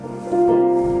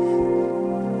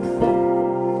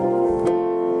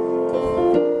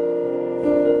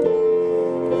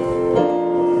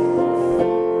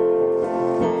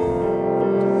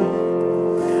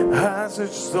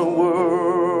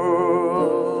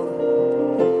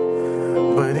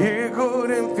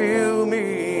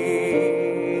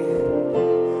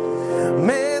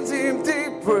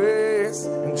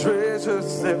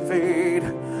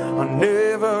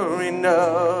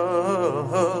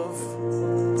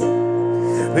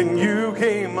Then you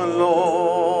came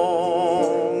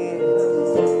along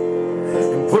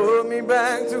and put me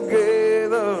back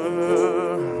together,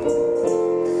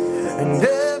 and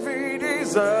every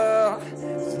desire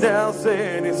is now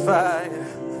satisfied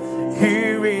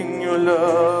here in your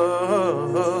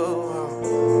love.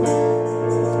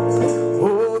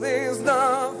 Oh, there's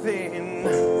nothing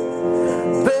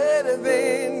better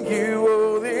than you.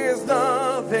 Oh, there's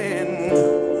nothing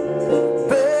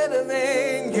better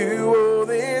than you. Oh,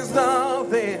 there's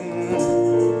nothing.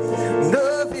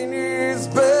 Nothing is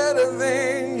better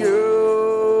than you.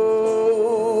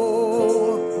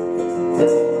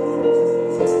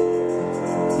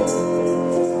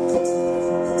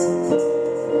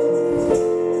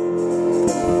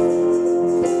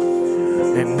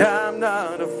 And I'm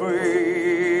not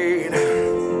afraid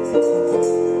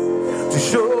to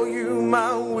show you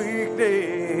my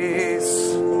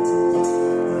weakness,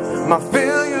 my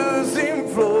failures and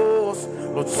flaws.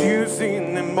 Lord, you've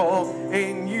seen them all,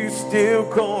 and you still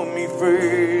call me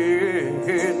friend.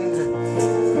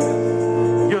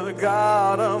 You're the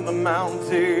God of the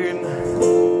mountain,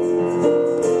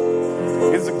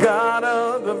 it's the God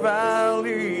of the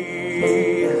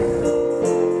valley.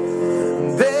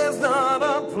 There's not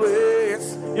a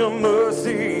place your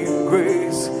mercy and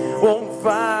grace won't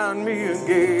find me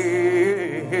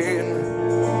again.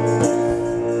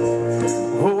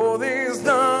 Oh, there's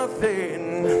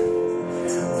nothing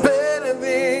better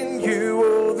than you.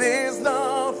 Oh, there's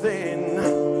nothing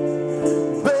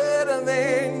better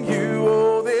than you.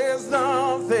 Oh, there's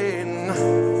nothing.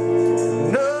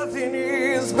 Nothing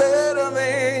is better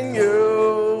than you.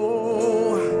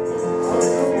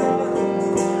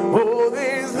 Oh,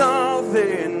 there's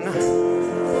nothing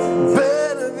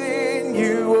better than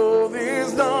you. Oh,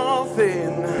 there's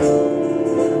nothing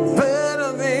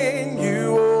better than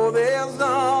you. Oh, there's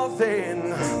nothing.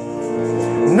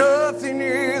 Nothing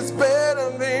is better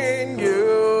than you.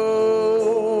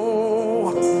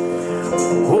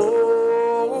 Oh,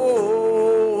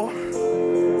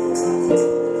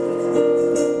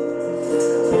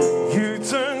 you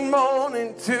turn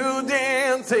mourning to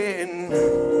dancing.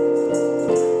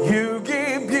 You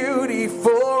give beauty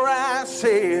for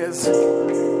ashes.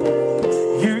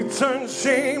 You turn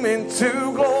shame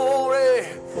into glory.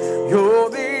 You're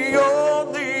the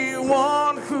only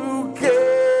one who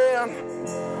can.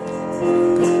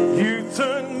 You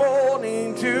turn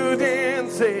mourning to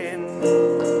dancing.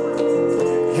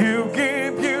 You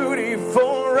give beauty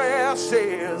for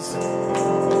ashes.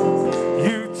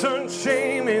 You turn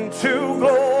shame into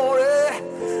glory.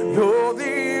 You're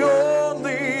the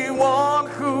only one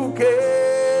who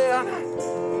can.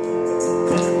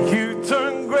 You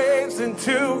turn graves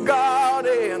into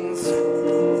gardens.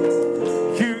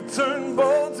 You turn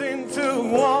bones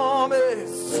into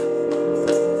armies.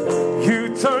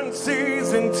 You turn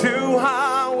seas into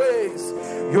highways.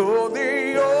 You're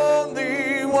the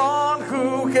only one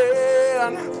who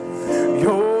can.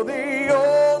 You're the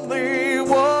only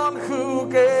one who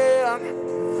can.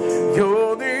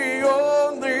 You're the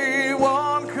only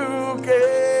one who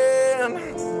can.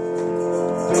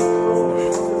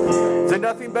 Is there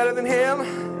nothing better than him?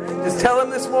 Just tell him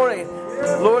this morning,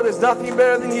 Lord, there's nothing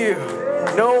better than you.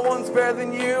 No one's better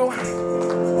than you.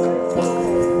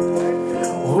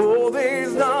 Oh,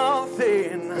 there's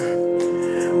nothing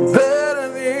better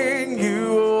than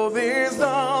you. Oh, there's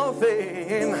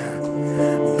nothing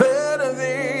better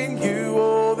than you.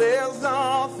 Oh, there's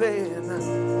nothing.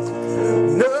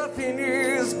 Nothing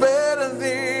is better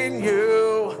than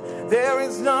you. There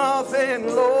is nothing,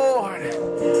 Lord.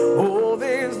 Oh,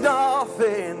 there's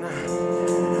nothing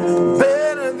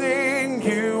better than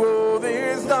you. Oh,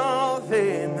 there's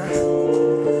nothing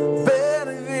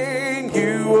better than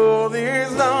you. Oh,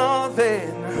 there's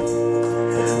nothing.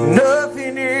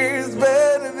 Nothing is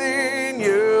better than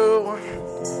you.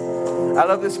 I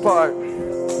love this part.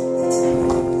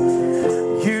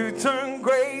 You turn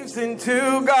graves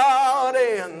into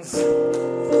gardens.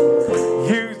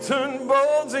 You turn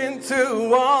bones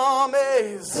into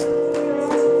armies.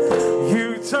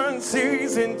 You turn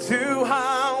seas into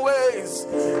highways.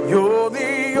 You're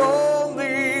the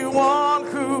only one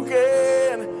who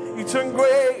can. You turn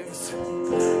graves.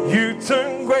 You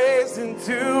turn graves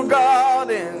into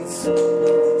gardens.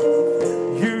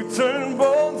 You turn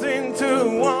bones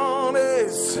into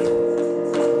armies.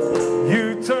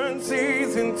 You turn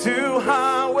seas into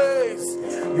highways.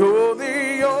 You're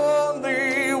the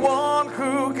only one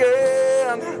who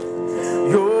can.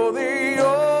 You're the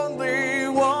only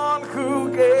one who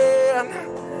can.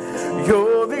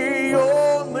 You're the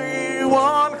only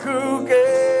one who can.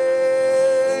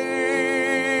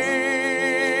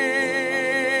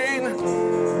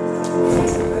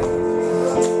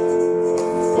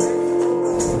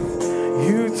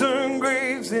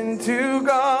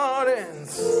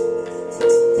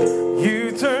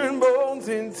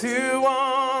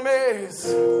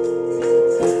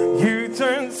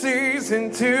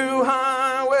 into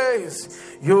highways.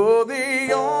 You're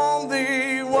the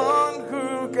only one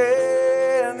who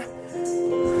can.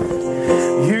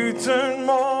 You turn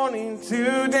mourning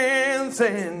to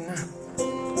dancing.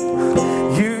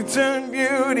 You turn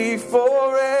beauty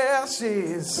for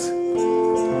ashes.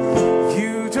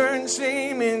 You turn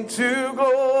shame into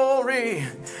glory.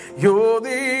 You're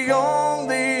the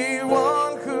only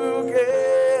one who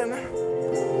can.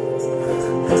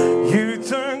 You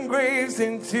turn graves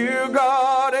into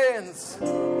gardens.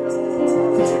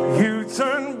 You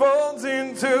turn bones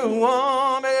into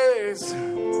armies.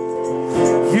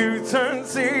 You turn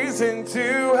seas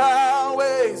into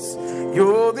highways.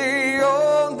 You're the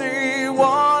only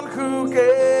one who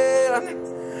can.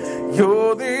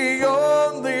 You're the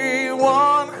only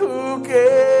one who can.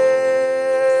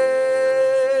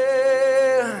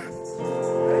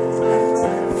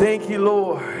 Thank you,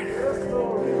 Lord.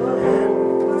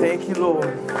 Thank you,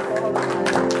 Lord.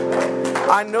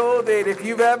 I know that if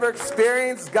you've ever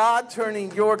experienced God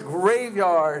turning your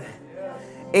graveyard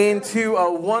into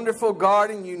a wonderful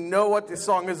garden, you know what this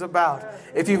song is about.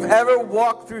 If you've ever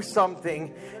walked through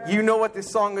something, you know what this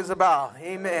song is about.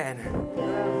 Amen.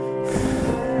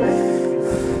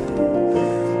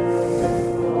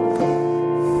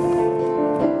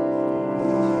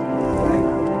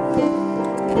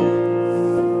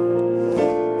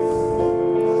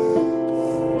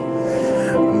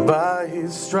 By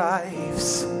His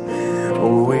stripes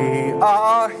we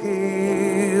are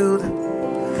healed.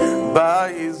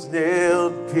 By His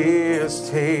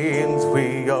nail-pierced hands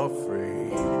we are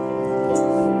free.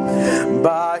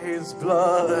 By His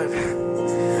blood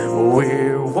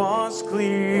we're washed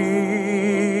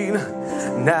clean.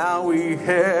 Now we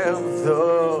have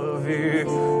the victory.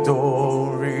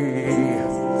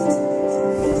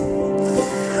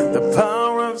 The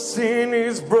power of sin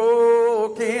is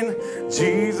broken.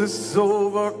 Jesus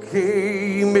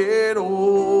overcame it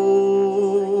all.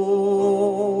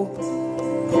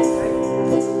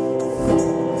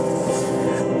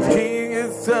 King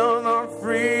has found our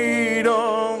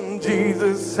freedom.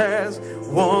 Jesus has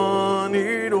won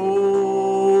it all.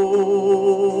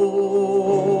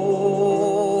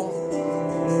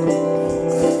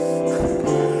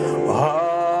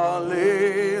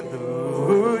 Hallelujah.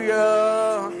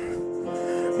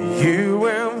 You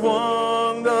have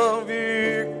won the victory.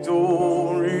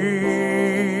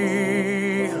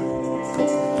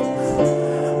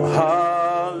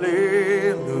 Hallelujah.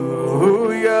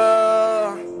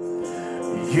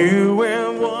 You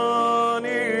have won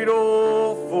it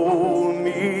all for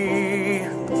me.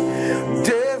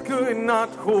 Death could not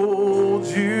hold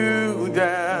you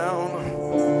down.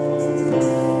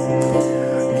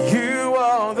 You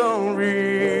are the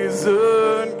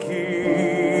risen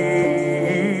King,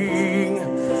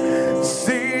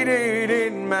 seated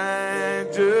in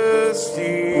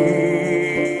majesty.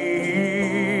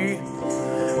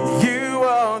 You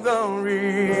are the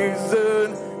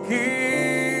risen King.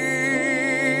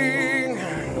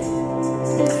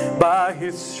 By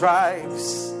His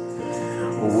stripes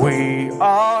we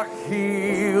are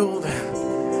healed.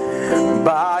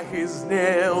 By His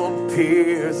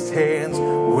nail-pierced hands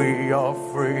we are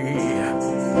free.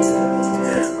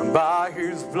 By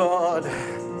His blood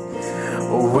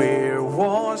we're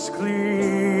washed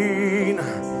clean.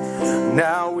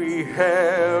 Now we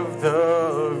have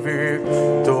the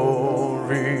victory.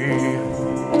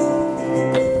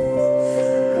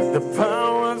 The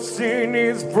power of sin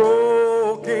is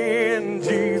broken.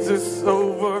 Jesus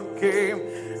overcame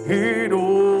it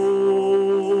all.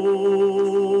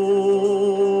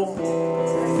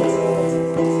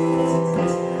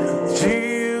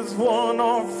 Jesus won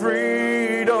our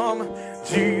freedom.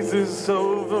 Jesus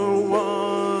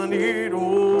overwon it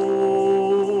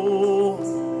all.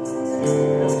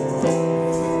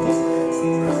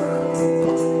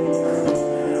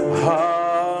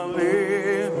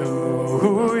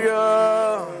 Hallelujah.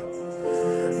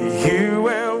 You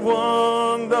have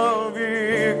won the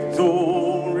victory.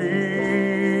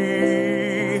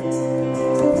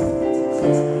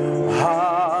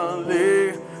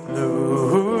 Hallelujah.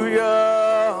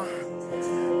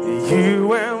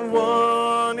 You have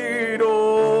won it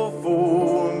all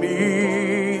for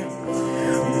me.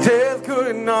 Death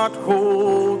could not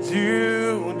hold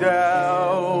you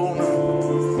down.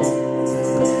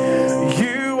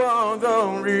 You are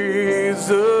the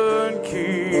risen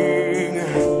King,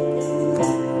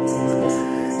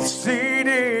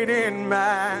 seated in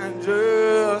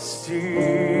majesty.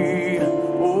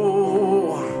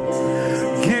 Oh,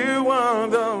 you are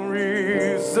the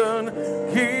risen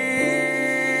King.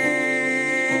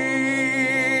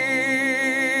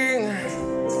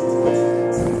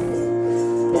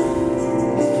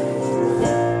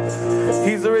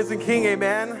 risen King,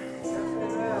 amen.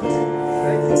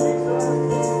 Thank you,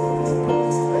 Jesus.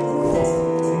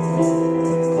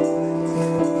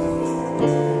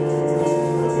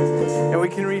 And we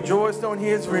can rejoice knowing He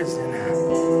is risen.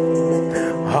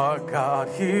 Our God,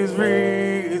 He is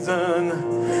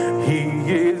risen.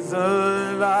 He is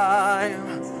alive.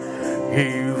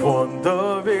 He won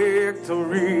the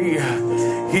victory.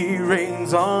 He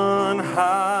reigns on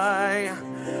high.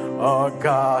 Our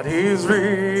God is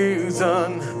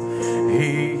risen.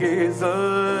 He is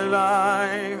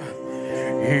alive.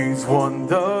 He's won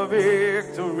the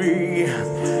victory.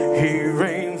 He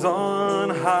reigns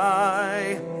on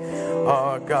high.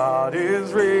 Our God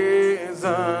is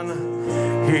risen.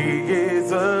 He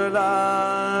is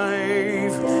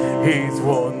alive. He's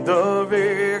won the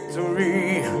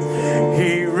victory.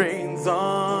 He reigns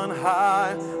on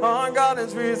high. Our God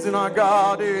is risen. Our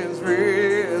God is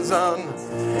risen.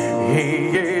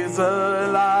 He is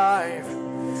alive.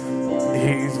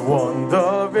 He's won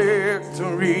the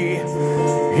victory.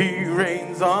 He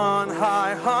reigns on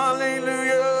high.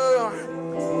 Hallelujah.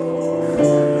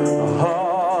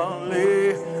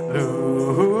 Hallelujah.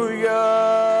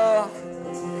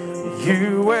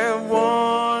 You have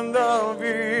won the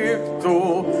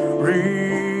victory.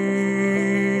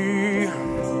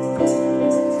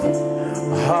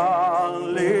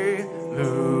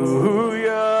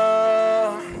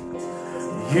 Hallelujah.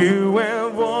 You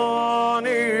have won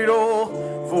it all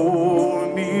for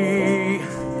me.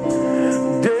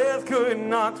 Death could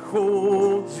not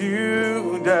hold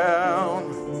you down.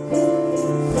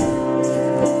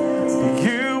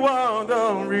 You are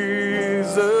the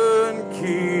risen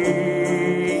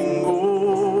King,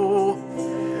 oh,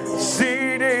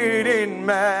 seated in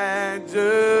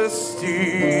majesty.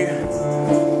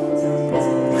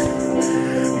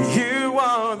 You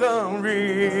are the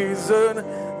risen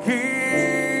King.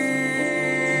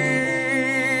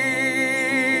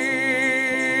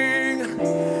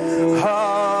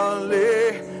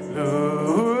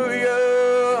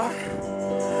 Hallelujah.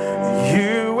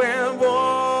 You have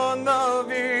won the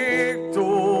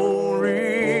victory.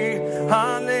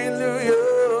 Hallelujah.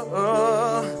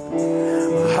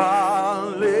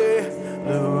 Hallelujah.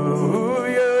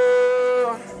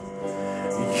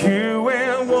 You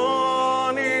have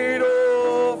won it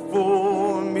all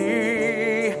for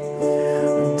me.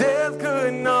 Death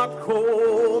could not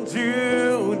hold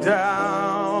you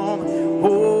down.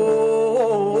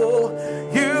 Oh,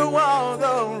 you are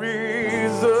the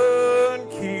risen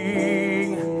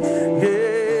King.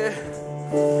 Yeah.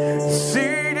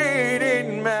 Seated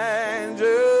in majesty.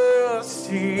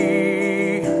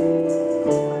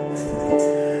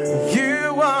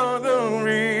 You are the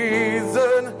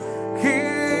risen King.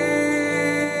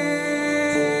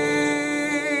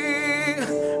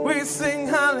 We sing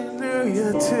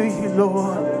hallelujah to you,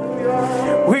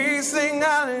 Lord. We sing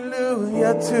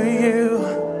hallelujah to you.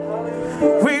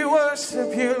 We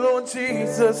worship you, Lord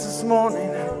Jesus, this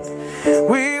morning.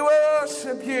 We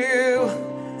worship you.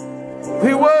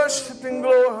 We worship and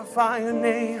glorify your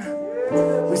name.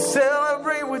 We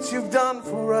celebrate what you've done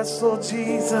for us, Lord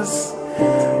Jesus.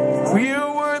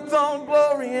 You're worth all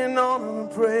glory and honor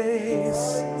and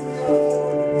praise.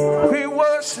 We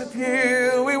worship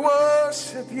you. We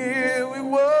worship you. We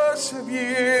worship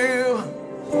you.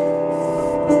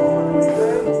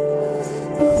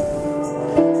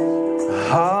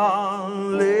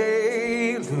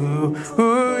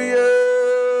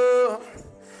 Hallelujah.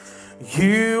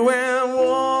 You have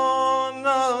won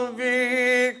the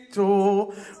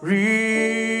victory.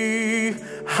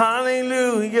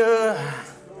 Hallelujah.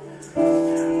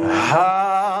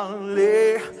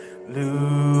 Hallelujah.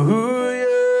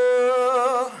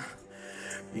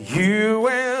 You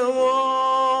have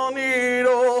won it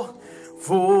all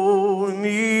for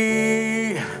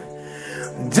me.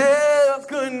 Death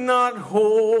could not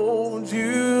hold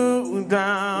you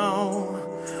down.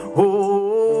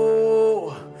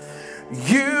 Oh,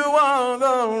 you are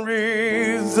the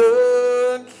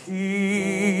risen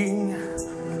King,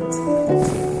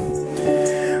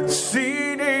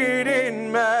 seated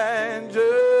in majesty.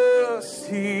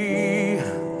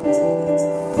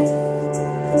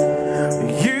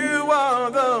 You are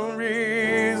the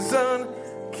risen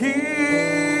King.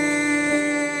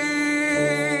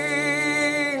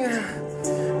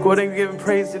 Go ahead and give him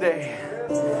praise today.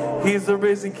 He's the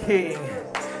risen King.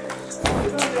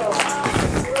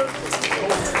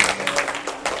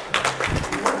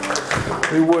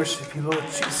 We worship you, Lord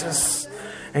Jesus.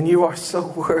 And you are so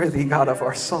worthy, God, of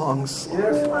our songs.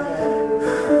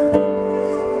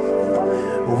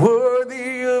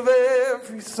 Worthy of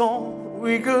every song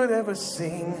we could ever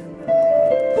sing.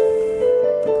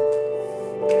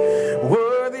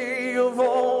 Worthy of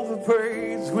all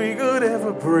we could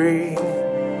ever bring.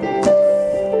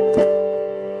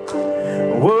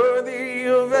 Worthy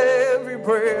of every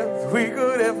breath we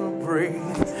could ever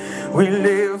breathe. We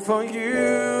live for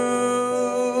you.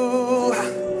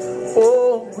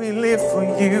 Oh, we live for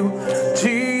you.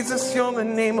 Jesus, you're the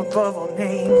name above all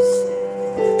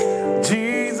names.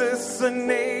 Jesus, the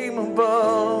name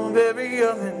above every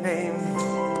other name.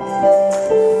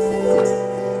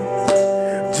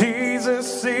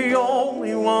 Jesus, the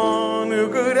only one who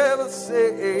could ever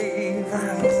save.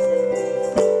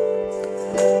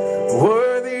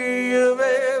 Worthy of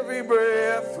every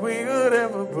breath we could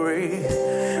ever breathe.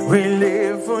 We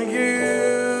live for you.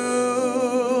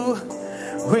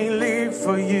 We live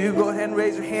for you. Go ahead and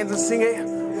raise your hands and sing it.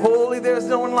 Holy, there's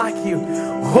no one like you.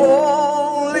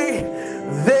 Holy,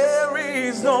 there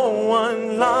is no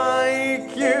one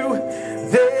like you.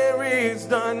 There is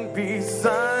none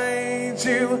beside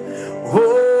you.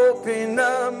 Open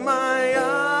up my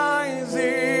eyes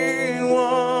in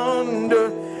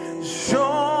wonder.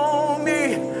 Show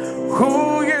me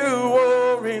who you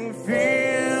are and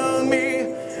fill me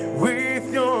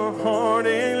with your heart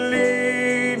and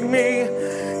lead me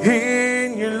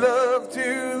in your love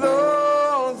to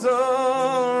those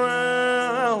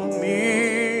around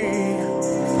me.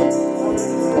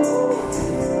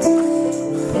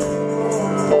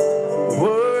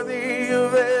 Worthy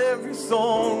of every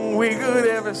song we could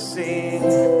ever sing.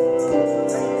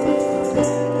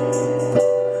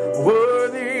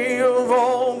 Worthy of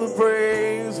all the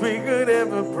praise we could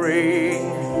ever bring.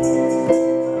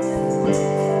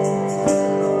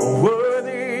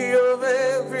 Worthy of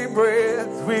every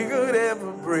breath we could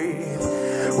ever breathe.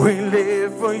 We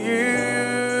live for you.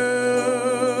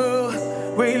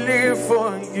 We live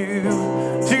for you.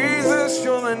 Jesus,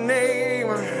 you're the name.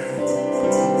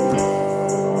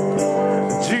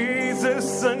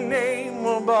 Jesus, the name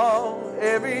above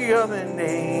every other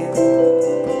name.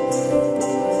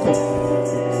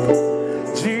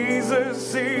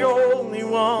 Jesus, the only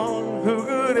one who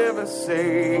could ever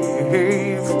save.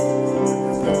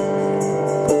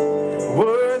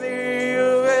 Worthy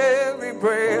of every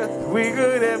breath we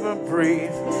could ever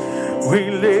breathe. We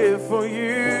live for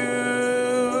you.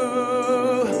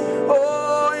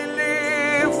 Oh, we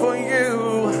live for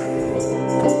you.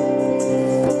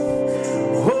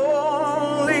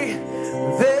 Holy,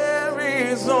 there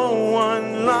is no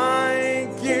one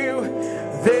like you.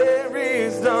 There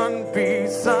is none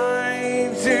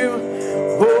beside you.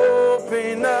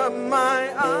 Open up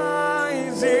my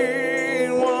eyes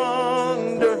in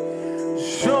wonder.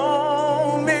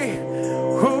 Show me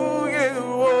who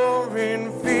you are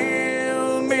and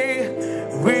fill me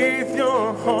with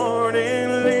your heart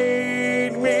and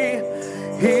lead me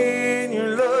in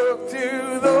your love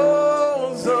to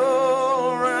those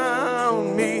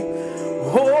around me.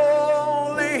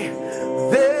 Holy,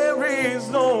 there is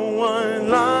no one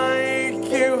like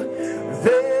you.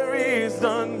 There is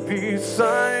none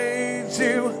beside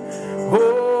you.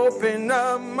 Open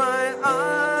up my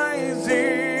eyes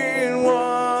in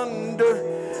wonder.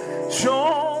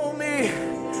 Show me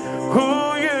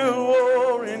who you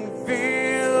are and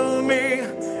fill me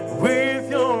with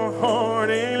your heart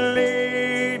and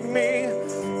lead me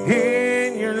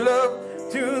in your love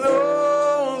to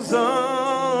those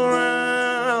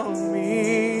around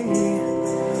me.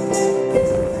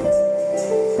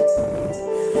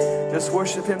 Just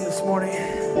worship him this morning.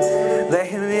 Let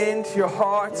him into your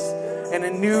hearts in a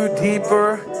new,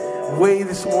 deeper way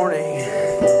this morning.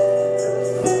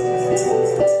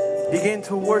 Begin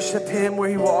to worship him where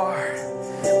you are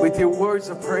with your words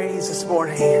of praise this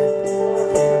morning.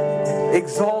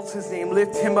 Exalt his name.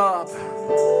 Lift him up.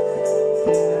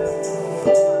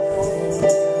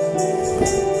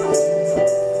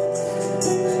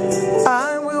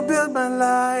 I will build my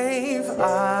life.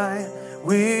 I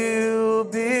will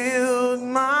build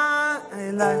my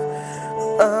life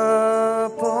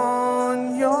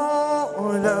upon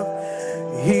your love.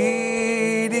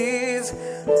 It is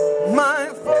my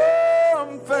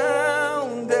firm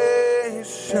foundation.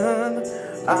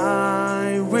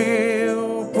 I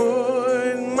will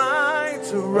put my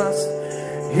trust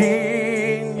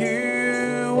in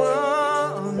you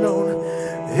alone,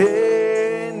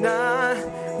 and I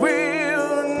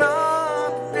will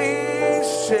not be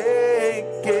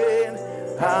shaken.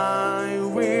 I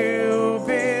will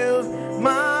build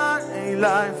my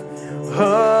life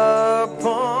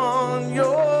upon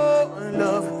your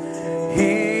love.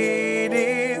 It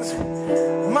is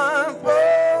my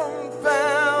firm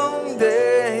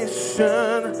foundation.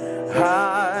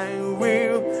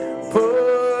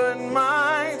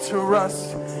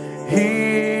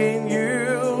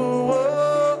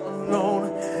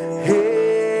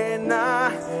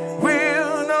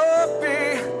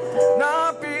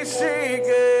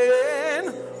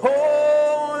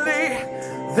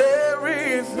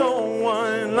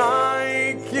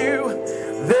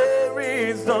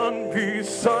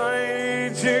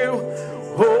 you.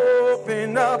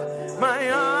 Open up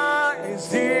my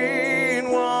eyes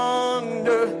in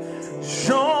wonder.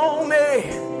 Show me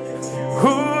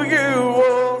who you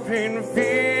are and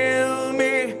fill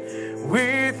me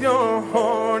with your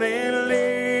heart and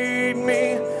lead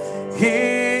me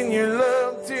in your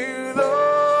love to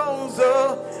those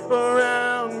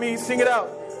around me. Sing it out.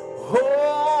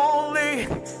 Holy.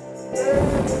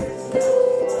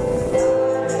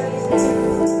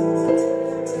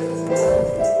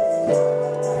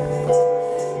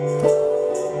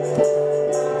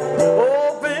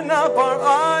 Open up our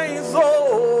eyes,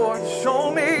 Lord.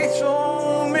 Show me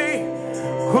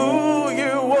who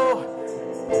you are.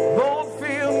 Lord,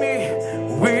 fill me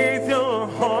with your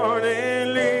heart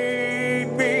and lead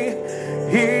me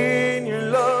in your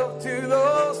love to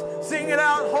those. Sing it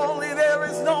out. Holy, there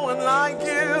is no one like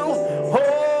you.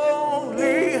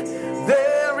 Holy,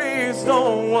 there is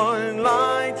no one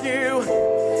like you.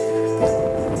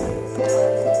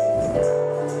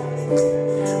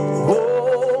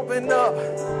 Open up.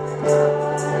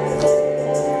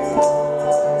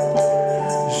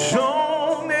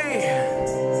 Show me.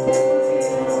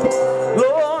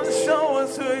 Lord, show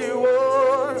us who you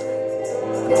are.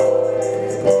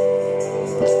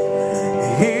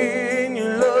 In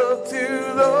your love to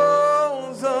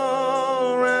those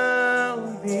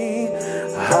around me,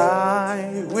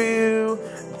 I will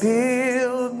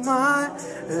build my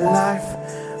life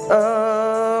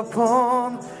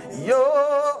upon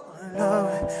your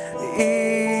love.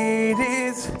 It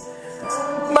is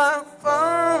my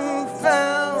firm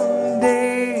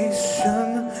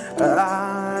foundation.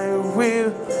 I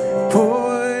will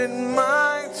put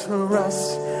my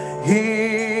trust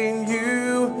in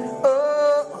you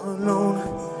alone,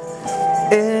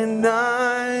 and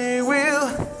I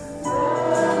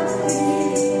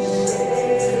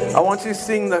want you to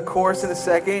sing the chorus in a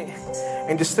second,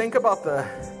 and just think about the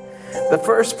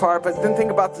first part, but then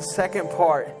think about the second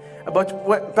part, about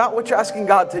what you're asking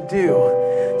God to do,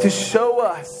 to show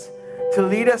us, to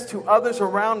lead us to others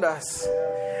around us,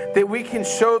 that we can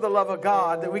show the love of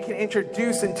God, that we can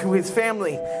introduce into His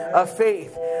family of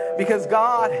faith. Because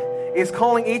God is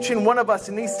calling each and one of us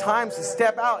in these times to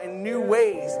step out in new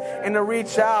ways and to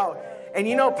reach out. And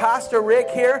you know, Pastor Rick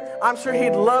here, I'm sure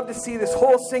he'd love to see this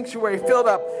whole sanctuary filled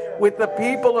up with the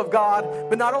people of God.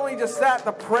 But not only just that,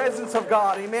 the presence of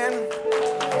God. Amen?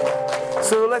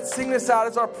 So let's sing this out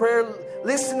as our prayer.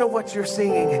 Listen to what you're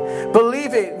singing.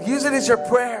 Believe it. Use it as your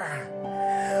prayer.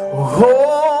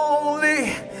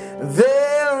 Holy,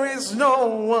 there is no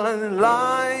one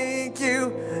like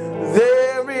you.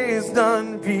 There is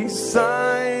none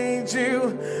beside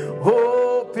you.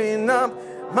 Open up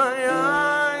my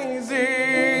eyes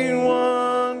in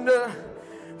wonder.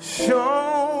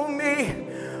 Show me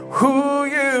who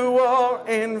you are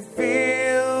and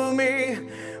fill me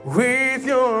with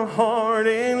your heart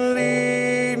and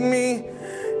lead me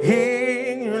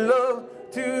in your love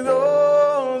to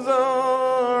those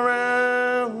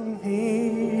around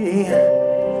me.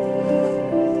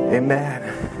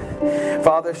 Amen.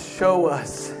 Father, show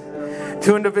us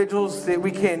to individuals that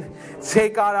we can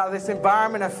take God out of this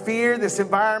environment of fear, this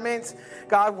environment,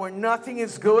 God, where nothing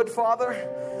is good, Father.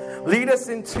 Lead us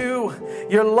into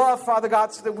your love, Father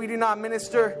God, so that we do not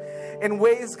minister in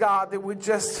ways, God, that would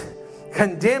just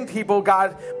condemn people,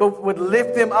 God, but would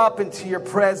lift them up into your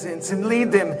presence and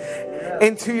lead them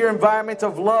into your environment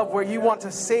of love where you want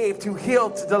to save, to heal,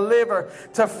 to deliver,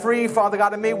 to free, Father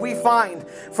God. And may we find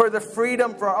further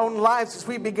freedom for our own lives as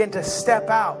we begin to step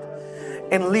out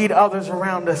and lead others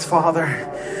around us, Father.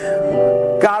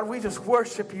 God, we just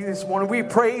worship you this morning. We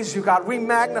praise you, God. We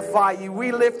magnify you.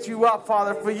 We lift you up,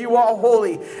 Father, for you are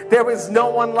holy. There is no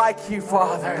one like you,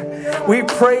 Father. We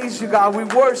praise you, God. We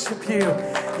worship you.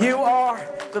 You are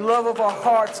the love of our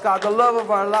hearts, God, the love of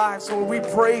our lives. So we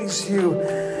praise you.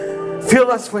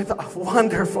 Fill us with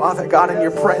wonder, Father God, in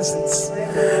your presence.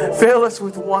 Fill us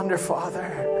with wonder,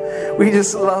 Father. We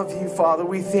just love you, Father.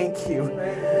 We thank you.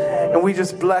 And we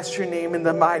just bless your name in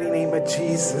the mighty name of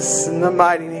Jesus. In the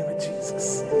mighty name of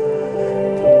Jesus.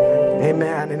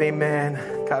 Amen and amen.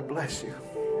 God bless you.